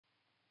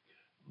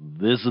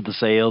This is the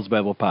Sales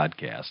Babble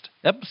Podcast,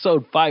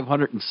 episode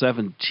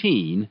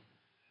 517,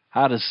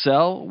 How to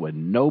Sell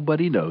When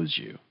Nobody Knows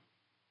You.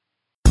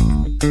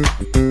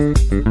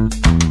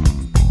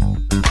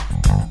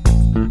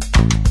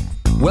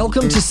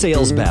 Welcome to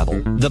Sales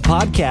Babble, the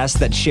podcast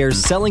that shares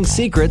selling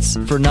secrets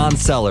for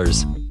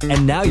non-sellers.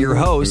 And now your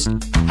host,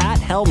 Pat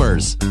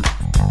Helmers.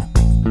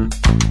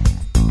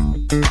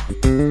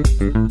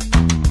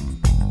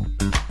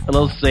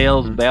 Hello,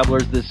 Sales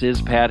Babblers. This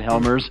is Pat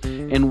Helmers.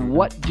 And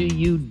what do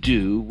you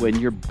do when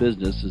your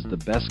business is the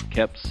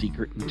best-kept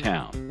secret in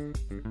town?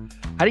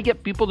 How do you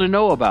get people to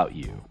know about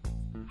you?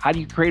 How do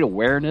you create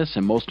awareness?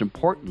 And most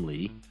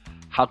importantly,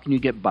 how can you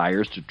get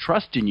buyers to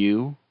trust in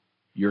you,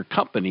 your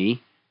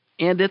company,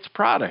 and its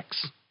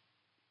products?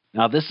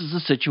 Now, this is a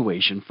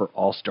situation for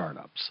all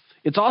startups.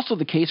 It's also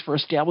the case for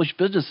established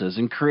businesses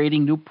in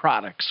creating new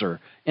products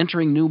or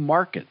entering new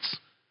markets.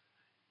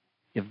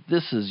 If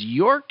this is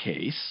your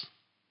case,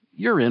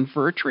 you're in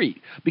for a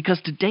treat,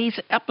 because today's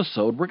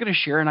episode, we're going to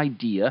share an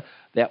idea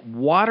that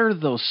water,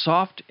 though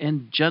soft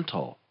and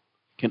gentle,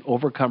 can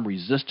overcome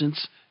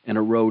resistance and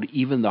erode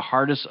even the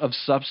hardest of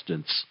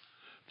substance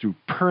through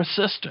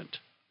persistent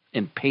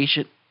and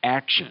patient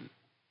action.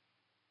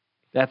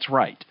 That's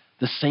right.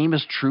 The same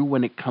is true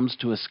when it comes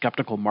to a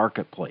skeptical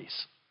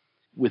marketplace.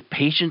 With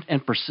patience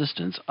and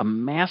persistence, a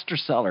master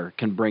seller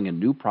can bring a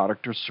new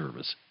product or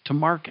service to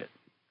market.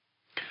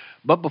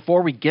 But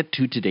before we get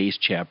to today's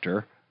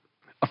chapter,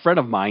 a friend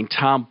of mine,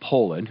 Tom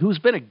Poland, who's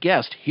been a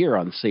guest here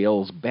on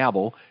Sales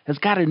Babble, has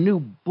got a new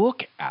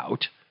book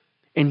out,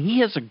 and he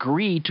has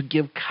agreed to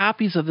give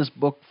copies of this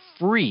book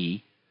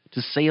free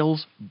to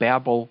Sales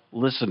Babble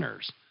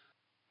listeners,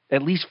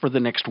 at least for the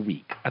next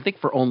week. I think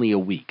for only a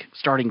week,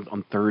 starting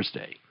on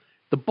Thursday.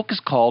 The book is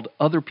called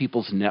Other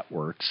People's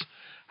Networks: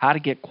 How to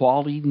Get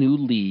Quality New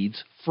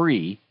Leads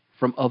Free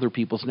from Other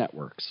People's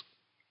Networks.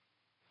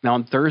 Now,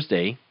 on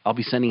Thursday, I'll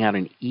be sending out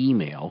an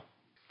email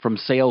from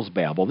Sales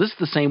Babble. This is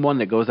the same one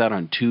that goes out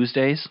on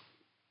Tuesdays.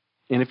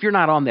 And if you're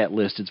not on that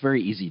list, it's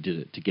very easy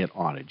to get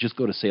on it. Just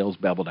go to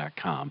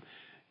salesbabble.com,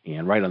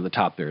 and right on the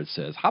top there it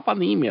says, hop on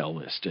the email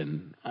list,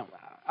 and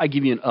I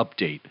give you an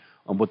update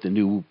on what the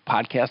new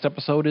podcast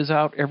episode is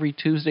out every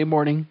Tuesday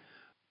morning.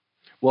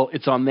 Well,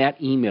 it's on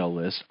that email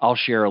list. I'll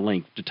share a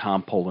link to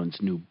Tom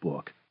Poland's new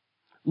book.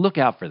 Look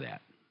out for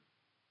that.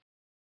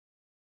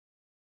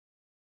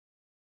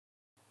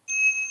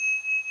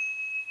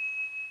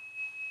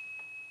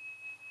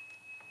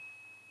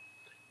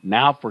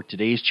 Now for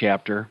today's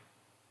chapter,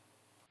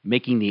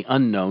 Making the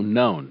Unknown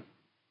Known.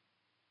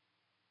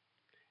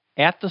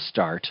 At the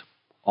start,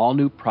 all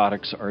new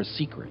products are a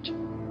secret,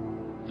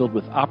 filled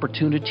with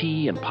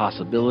opportunity and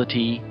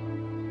possibility,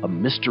 a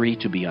mystery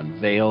to be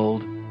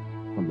unveiled,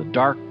 from the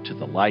dark to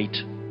the light,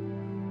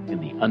 and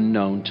the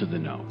unknown to the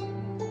known.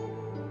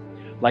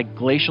 Like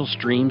glacial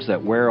streams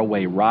that wear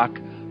away rock,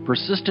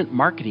 persistent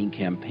marketing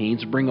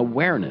campaigns bring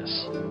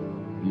awareness,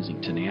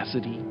 using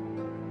tenacity,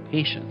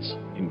 patience,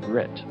 and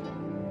grit.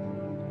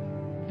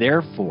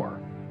 Therefore,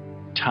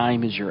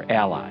 time is your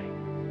ally.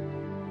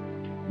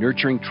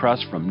 Nurturing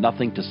trust from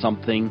nothing to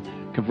something,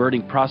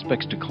 converting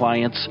prospects to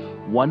clients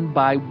one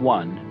by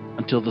one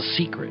until the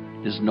secret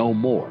is no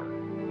more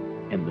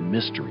and the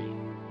mystery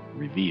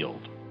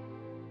revealed.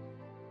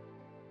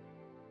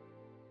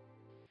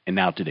 And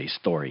now today's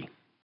story.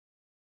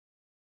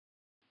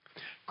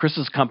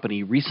 Chris's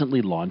company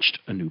recently launched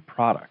a new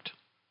product.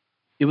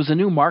 It was a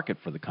new market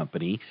for the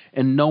company,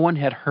 and no one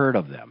had heard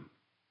of them.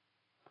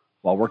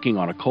 While working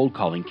on a cold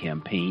calling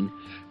campaign,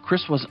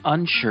 Chris was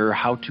unsure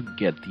how to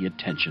get the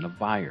attention of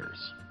buyers.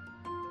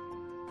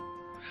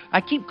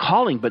 I keep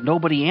calling, but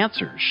nobody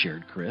answers,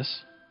 shared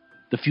Chris.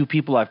 The few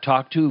people I've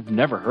talked to have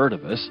never heard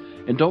of us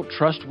and don't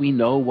trust we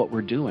know what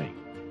we're doing.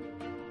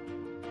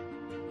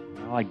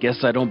 Well, I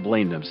guess I don't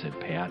blame them, said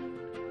Pat.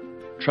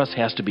 Trust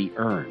has to be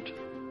earned,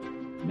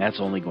 and that's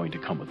only going to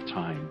come with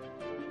time.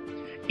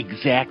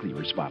 Exactly,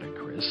 responded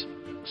Chris.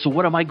 So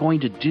what am I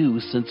going to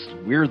do since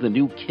we're the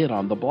new kid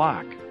on the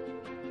block?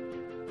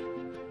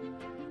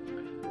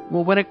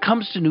 Well, when it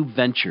comes to new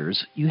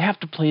ventures, you have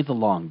to play the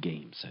long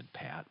game, said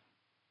Pat.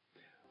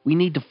 We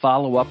need to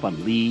follow up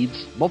on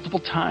leads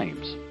multiple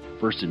times.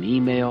 First an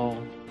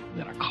email,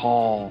 then a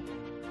call,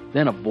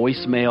 then a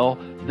voicemail,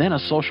 then a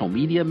social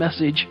media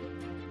message.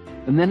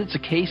 And then it's a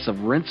case of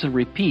rinse and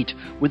repeat,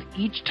 with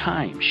each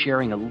time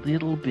sharing a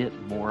little bit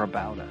more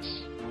about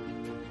us.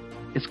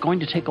 It's going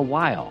to take a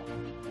while,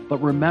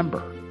 but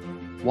remember,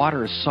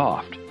 water is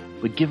soft,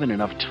 but given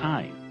enough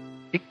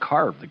time, it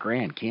carved the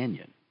Grand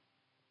Canyon.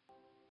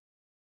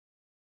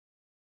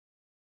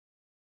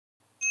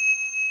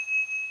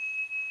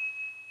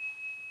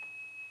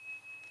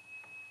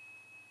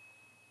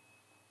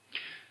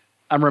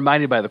 I'm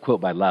reminded by the quote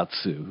by Lao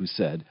Tzu, who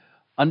said,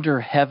 "Under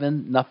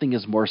heaven, nothing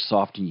is more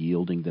soft and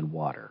yielding than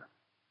water.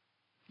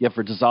 Yet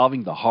for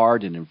dissolving the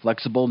hard and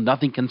inflexible,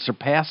 nothing can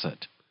surpass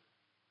it.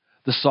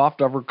 The soft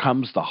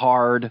overcomes the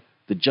hard,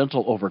 the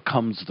gentle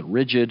overcomes the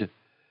rigid.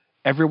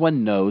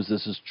 Everyone knows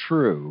this is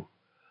true,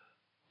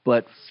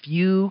 but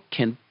few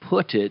can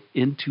put it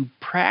into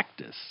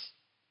practice."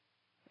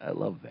 I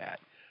love that.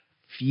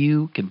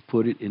 Few can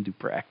put it into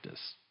practice.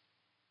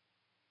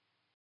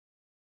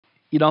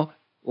 You know,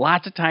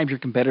 lots of times your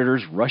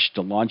competitors rush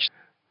to launch,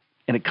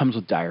 and it comes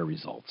with dire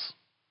results.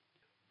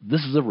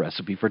 This is a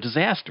recipe for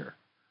disaster.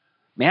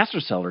 Master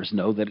sellers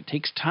know that it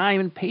takes time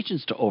and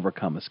patience to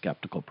overcome a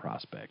skeptical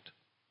prospect.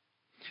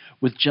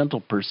 With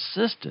gentle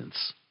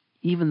persistence,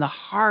 even the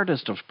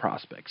hardest of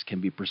prospects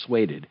can be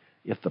persuaded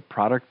if the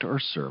product or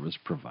service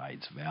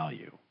provides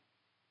value.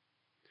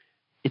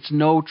 It's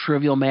no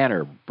trivial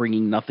matter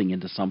bringing nothing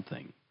into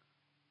something,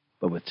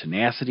 but with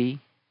tenacity,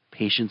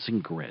 patience,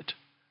 and grit,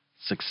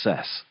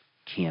 success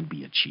can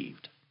be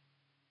achieved.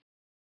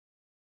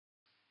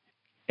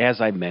 As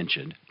I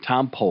mentioned,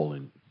 Tom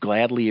Poland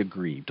gladly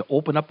agreed to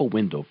open up a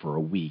window for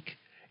a week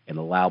and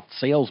allow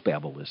Sales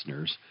Babble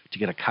listeners to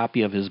get a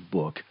copy of his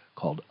book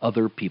called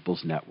Other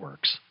People's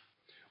Networks,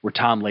 where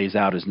Tom lays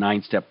out his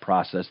 9-step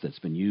process that's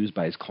been used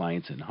by his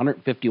clients in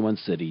 151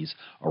 cities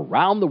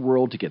around the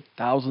world to get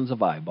thousands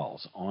of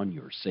eyeballs on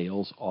your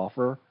sales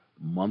offer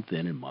month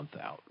in and month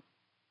out.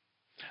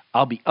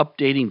 I'll be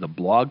updating the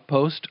blog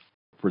post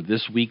for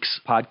this week's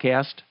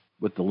podcast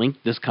with the link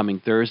this coming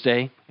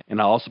Thursday,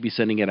 and I'll also be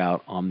sending it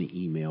out on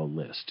the email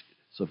list.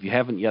 So if you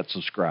haven't yet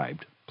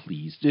subscribed,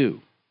 please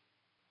do.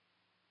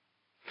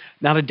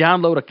 Now, to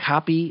download a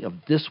copy of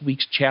this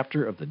week's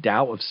chapter of the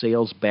Tao of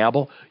Sales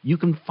Babble, you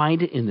can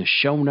find it in the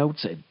show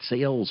notes at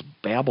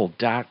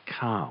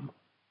salesbabble.com.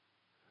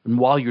 And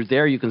while you're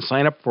there, you can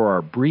sign up for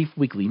our brief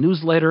weekly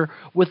newsletter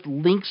with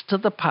links to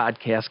the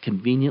podcast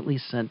conveniently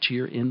sent to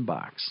your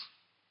inbox.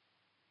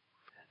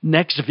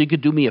 Next, if you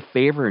could do me a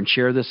favor and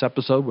share this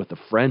episode with a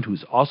friend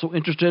who's also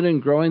interested in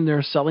growing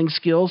their selling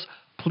skills,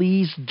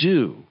 please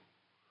do.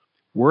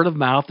 Word of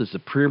mouth is the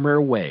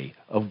premier way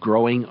of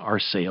growing our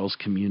sales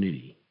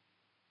community.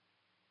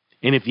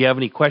 And if you have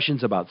any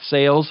questions about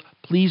sales,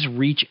 please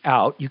reach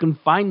out. You can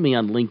find me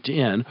on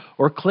LinkedIn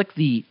or click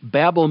the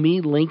Babble Me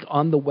link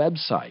on the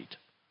website.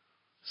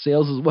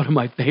 Sales is one of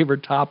my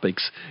favorite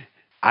topics.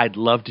 I'd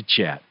love to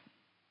chat.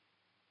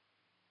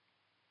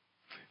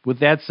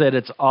 With that said,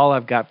 it's all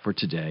I've got for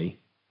today.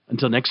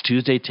 Until next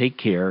Tuesday, take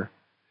care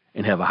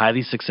and have a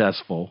highly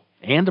successful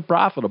and a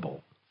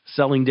profitable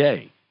selling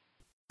day.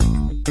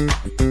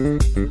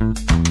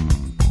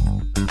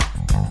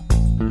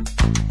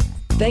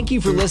 Thank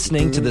you for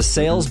listening to the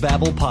Sales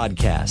Babble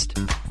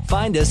podcast.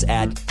 Find us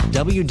at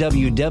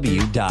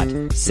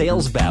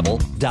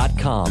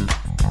www.salesbabble.com.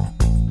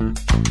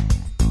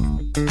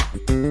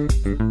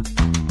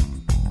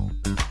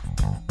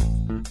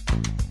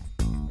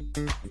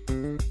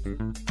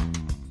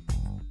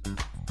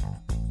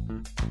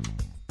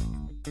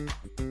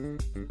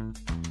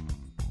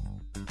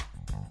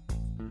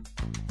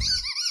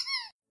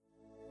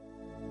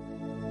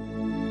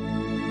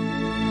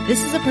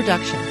 This is a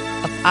production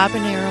of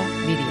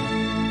Habanero Media.